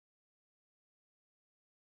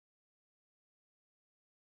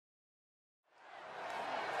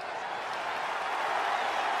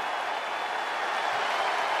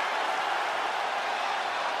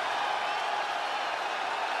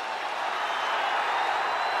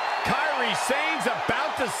Kairi Sane's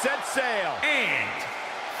about to set sail. And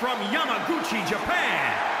from Yamaguchi,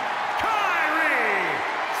 Japan, Kairi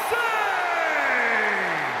Sane!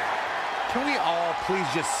 Can we all please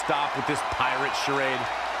just stop with this pirate charade?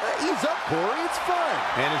 Ease up, Corey. It's fun.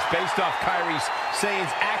 And it's based off Kairi Sane's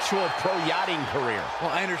actual pro yachting career. Well,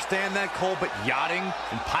 I understand that, Cole, but yachting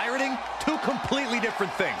and pirating, two completely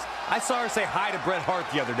different things. I saw her say hi to Bret Hart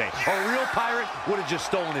the other day. A real pirate would have just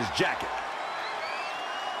stolen his jacket.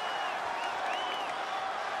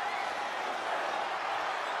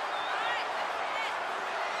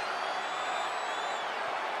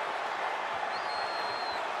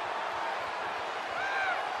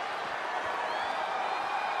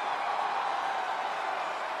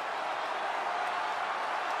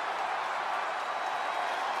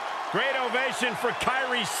 Great ovation for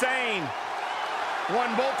Kairi Sane. Won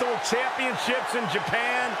multiple championships in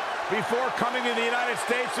Japan before coming to the United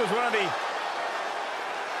States. Was one of the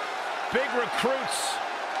big recruits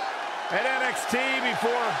at NXT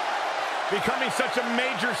before becoming such a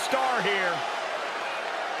major star here.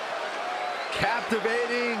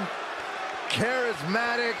 Captivating,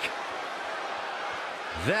 charismatic.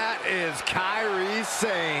 That is Kairi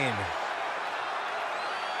Sane.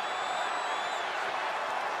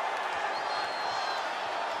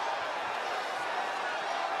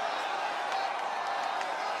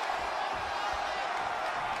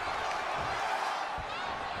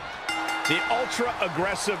 The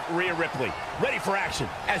ultra-aggressive Rhea Ripley, ready for action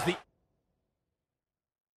as the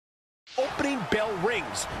opening bell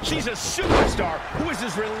rings. She's a superstar who is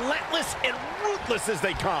as relentless and ruthless as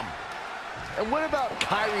they come. And what about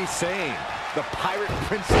Kairi Sane? The Pirate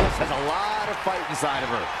Princess has a lot of fight inside of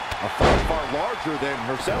her. A fight far larger than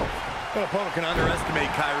herself. An opponent can underestimate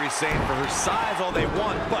Kairi Sane for her size all they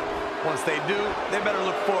want, but once they do, they better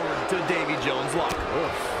look forward to Davy Jones' lock.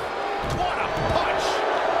 What a punch!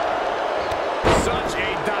 Such a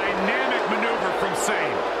dynamic maneuver from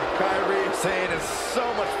Sane. Kairi Sane is so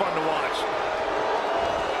much fun to watch.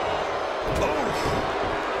 Oof.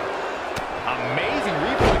 Amazing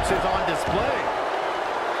reflexes on display.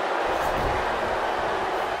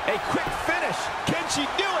 A quick finish. Can she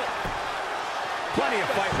do it? Plenty of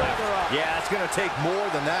fight left. Yeah, it's going to take more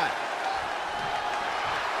than that.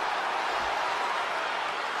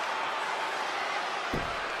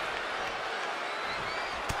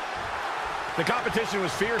 The competition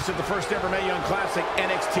was fierce at the first ever Mae Young Classic.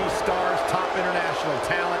 NXT stars, top international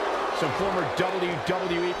talent, some former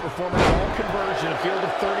WWE performers all converged in a field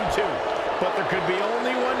of 32. But there could be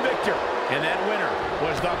only one victor, and that winner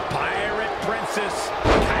was the Pirate Princess,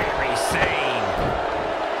 Kairi Sane.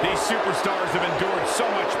 These superstars have endured so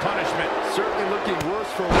much punishment. Certainly looking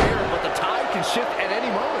worse for Rhea, but the tide can shift at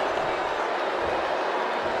any moment.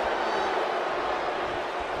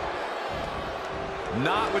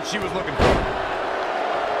 Not what she was looking for.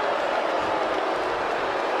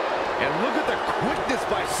 And look at the quickness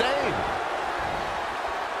by Sane.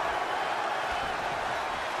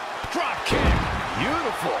 Drop kick.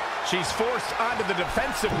 Beautiful. She's forced onto the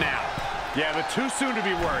defensive now. Yeah, but too soon to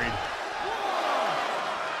be worried.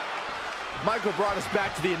 Michael brought us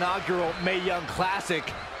back to the inaugural Mae Young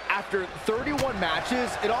Classic. After 31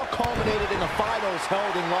 matches, it all culminated in the finals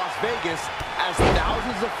held in Las Vegas as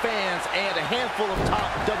thousands of fans and a handful of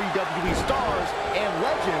top WWE stars and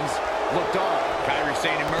legends looked on. Kairi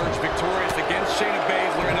Sane emerged victorious against Shayna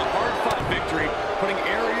Baszler in a hard-fought victory, putting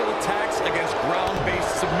aerial attacks against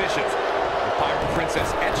ground-based submissions. The Pirate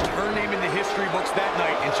Princess etched her name in the history books that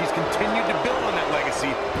night, and she's continued to build on that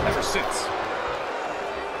legacy ever since.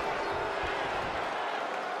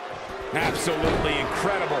 Absolutely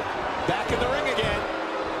incredible. Back in the ring again.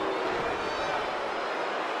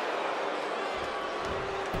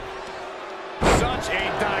 Such a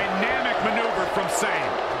dynamic maneuver from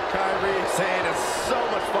Sane. Kairi Sane is so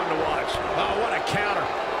much fun to watch. Oh, what a counter.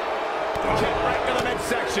 Kick right to the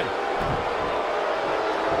midsection.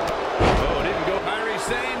 Oh, didn't go. Kairi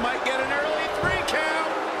Sane might get an early 3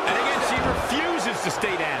 count. And again, she refuses to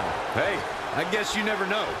stay down. Hey, I guess you never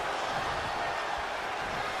know.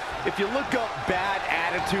 If you look up bad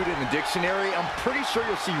attitude in the dictionary, I'm pretty sure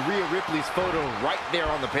you'll see Rhea Ripley's photo right there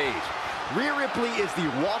on the page. Rhea Ripley is the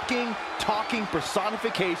walking, talking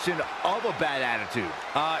personification of a bad attitude.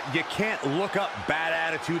 You can't look up bad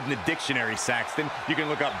attitude in the dictionary, Saxton. You can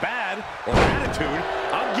look up bad or attitude.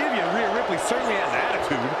 I'll give you, Rhea Ripley certainly has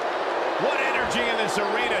attitude. What energy in this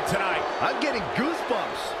arena tonight. I'm getting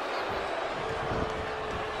goosebumps.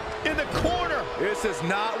 In the corner. This is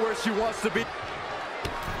not where she wants to be.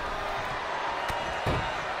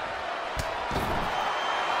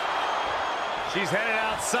 She's headed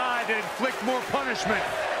outside to inflict more punishment.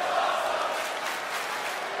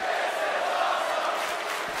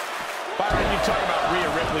 Byron, you talk about Rhea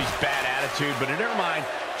Ripley's bad attitude, but in her mind,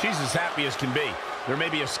 she's as happy as can be. There may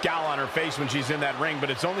be a scowl on her face when she's in that ring,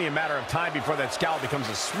 but it's only a matter of time before that scowl becomes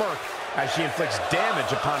a smirk as she inflicts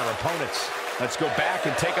damage upon her opponents. Let's go back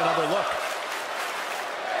and take another look.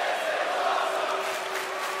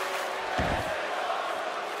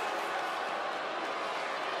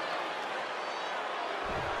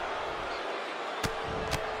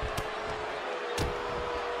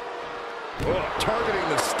 Targeting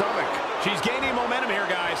the stomach. She's gaining momentum here,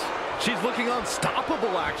 guys. She's looking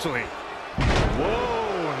unstoppable, actually.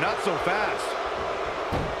 Whoa, not so fast.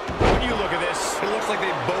 When you look at this, It looks like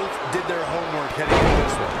they both did their homework heading into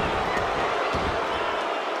this one.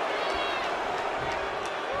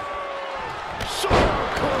 Short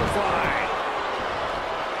clothesline.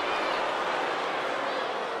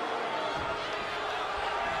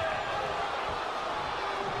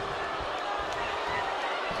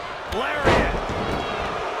 Lariat.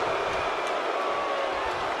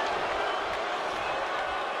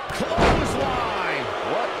 Clothesline.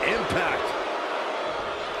 What impact.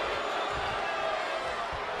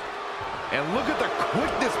 And look at the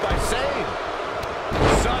quickness by Sane.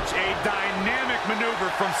 Such a dynamic maneuver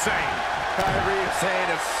from Sane. KAIRI Sane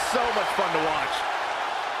is so much fun to watch.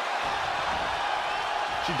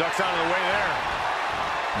 She ducks out of the way there.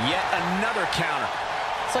 yet another counter.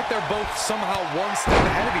 It's like they're both somehow one step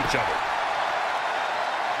ahead of each other.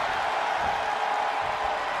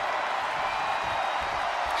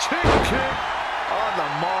 Kick on the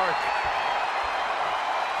mark.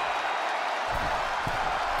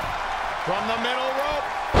 From the middle rope.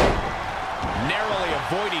 Narrowly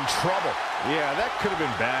avoiding trouble. Yeah, that could have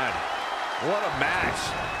been bad. What a match.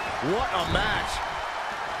 What a match.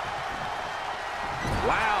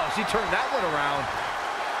 Wow, she turned that one around.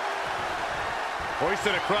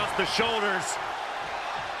 Hoisted across the shoulders.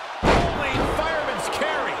 Holy fireman's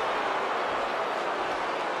carry.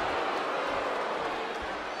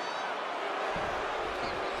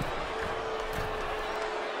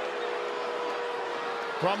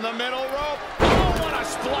 From the middle rope. Oh, what a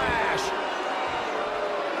splash.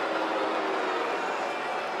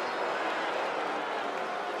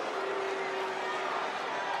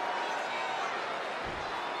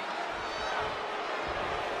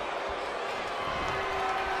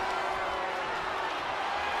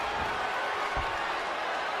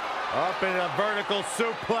 Up in a vertical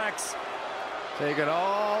suplex. Taking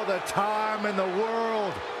all the time in the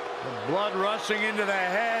world. The blood rushing into the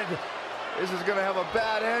head. This is going to have a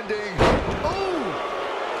bad ending. Ooh!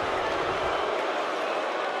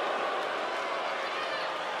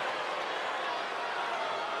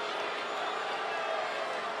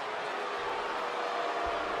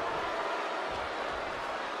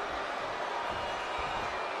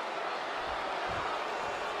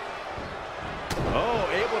 Oh,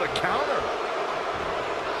 able to counter.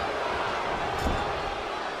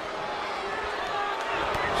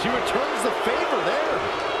 She returns the favor there.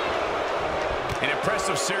 An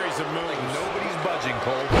impressive series of moves. Nobody's budging,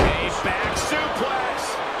 Cole. A back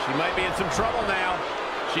suplex. She might be in some trouble now.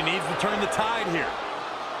 She needs to turn the tide here.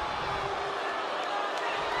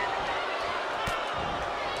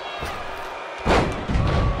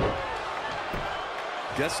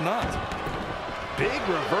 Guess not. Big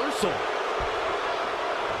reversal.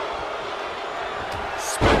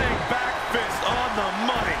 Spinning back fist on the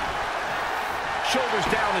money. Shoulders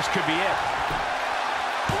down, this could be it.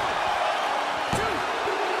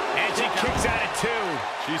 And she kicks out at two.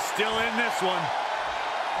 She's still in this one.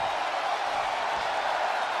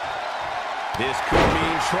 This could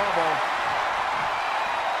mean trouble.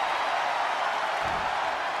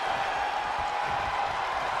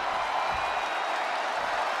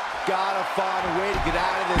 Gotta find a way to get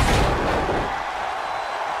out of this.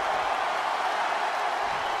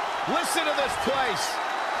 Listen to this place.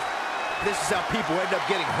 This is how people end up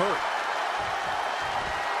getting hurt.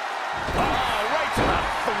 Oh, right to the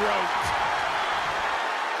throat.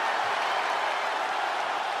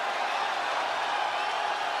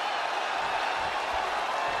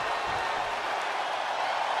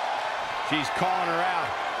 She's calling her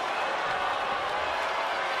out.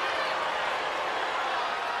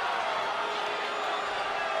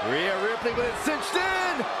 Rhea Ripley with it cinched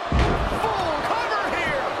in. Full cover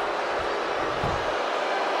here.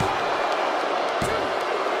 2,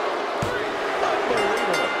 3.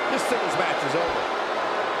 Unbelievable. This singles match is over.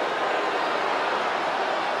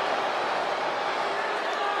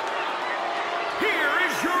 Here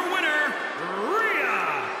is your winner, Rhea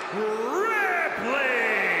Ripley.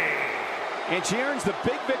 And she earns the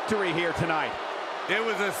big victory here tonight. It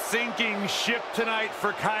was a sinking ship tonight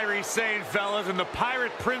for KAIRI Sane, fellas, and the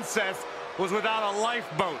Pirate Princess was without a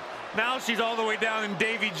lifeboat. Now she's all the way down in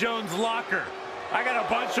Davy Jones' locker. I got a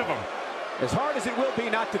bunch of them. As hard as it will be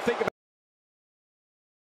not to think about